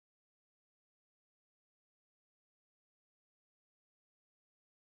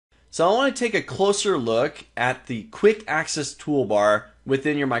So I want to take a closer look at the quick access toolbar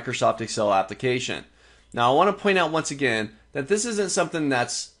within your Microsoft Excel application. Now I want to point out once again that this isn't something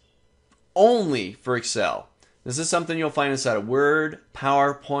that's only for Excel. This is something you'll find inside of Word,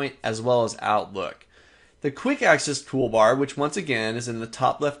 PowerPoint, as well as Outlook. The quick access toolbar, which once again is in the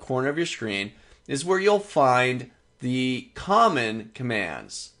top left corner of your screen, is where you'll find the common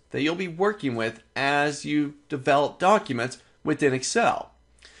commands that you'll be working with as you develop documents within Excel.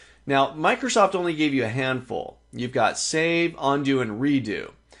 Now, Microsoft only gave you a handful. You've got save, undo, and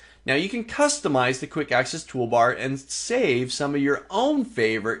redo. Now, you can customize the quick access toolbar and save some of your own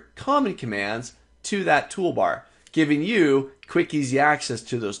favorite common commands to that toolbar, giving you quick, easy access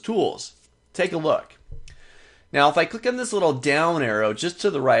to those tools. Take a look. Now, if I click on this little down arrow just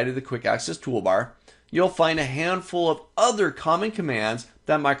to the right of the quick access toolbar, you'll find a handful of other common commands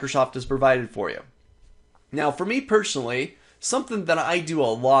that Microsoft has provided for you. Now, for me personally, something that I do a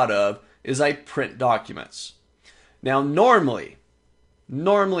lot of is I print documents. Now, normally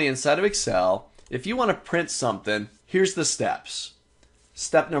inside of Excel, if you want to print something, here's the steps.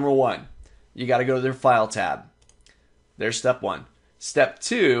 Step number 1, you got to go to their File tab. There's step 1. Step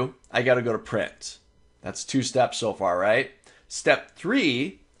 2, I got to go to Print. That's 2 steps so far, right? Step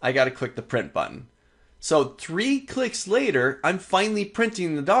 3, I got to click the Print button. So 3 clicks later, I'm finally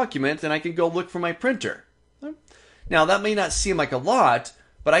printing the document and I can go look for my printer. Now, that may not seem like a lot,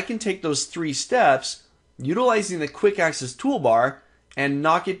 but I can take those 3 steps utilizing the quick access toolbar and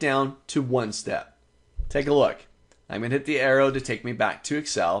knock it down to 1 step. Take a look. I'm going to hit the arrow to take me back to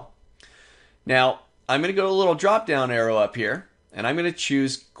Excel. Now, I'm going to go to a little drop down arrow up here and I'm going to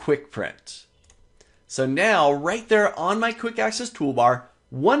choose Quick Print. So now, right there on my quick access toolbar,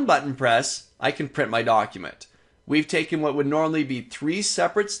 1 button press, I can print my document. We've taken what would normally be 3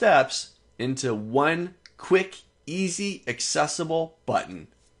 separate steps into 1 quick, easy, accessible button.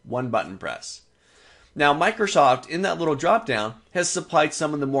 1 button press. Now, Microsoft, in that little drop down, has supplied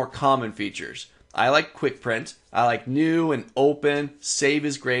some of the more common features. I like Quick Print. I like New and Open. Save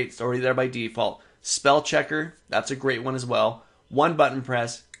is great. It's already there by default. Spell Checker, that's a great one as well. 1 button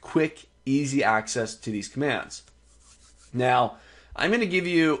press, quick, easy access to these commands. Now, I'm going to give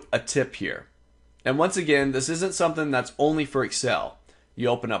you a tip here. And once again, this isn't something that's only for Excel. You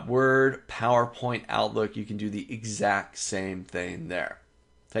open up Word, PowerPoint, Outlook, you can do the exact same thing there.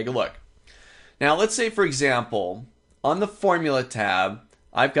 Take a look. Now, let's say, for example, on the Formula tab,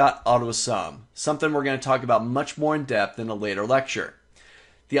 I've got Auto Sum, something we're going to talk about much more in depth in a later lecture.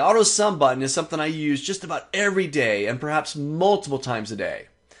 The Auto Sum button is something I use just about every day and perhaps multiple times a day.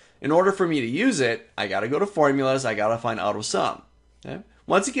 In order for me to use it, I got to go to Formulas, I got to find Auto Sum. Okay?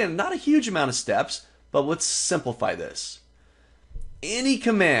 Once again, not a huge amount of steps, but let's simplify this. Any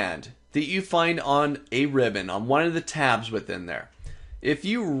command that you find on a ribbon, on one of the tabs within there, if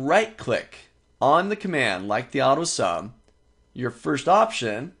you right click on the command like the Auto Sum, your first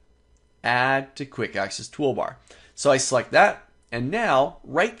option, add to quick access toolbar. So I select that, and now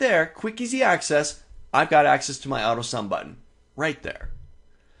right there, quick easy access, I've got access to my Auto Sum button right there.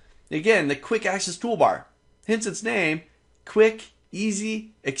 Again, the quick access toolbar, hence its name, quick,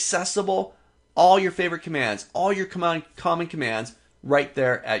 easy, accessible, all your favorite commands, all your common commands right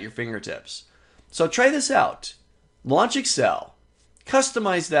there at your fingertips. So try this out. Launch Excel.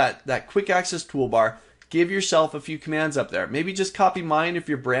 Customize that quick access toolbar. Give yourself a few commands up there. Maybe just copy mine if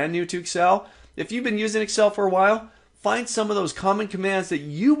you're brand new to Excel. If you've been using Excel for a while, find some of those common commands that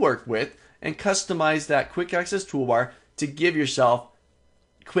you work with and customize that quick access toolbar to give yourself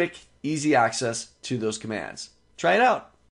quick, easy access to those commands. Try it out.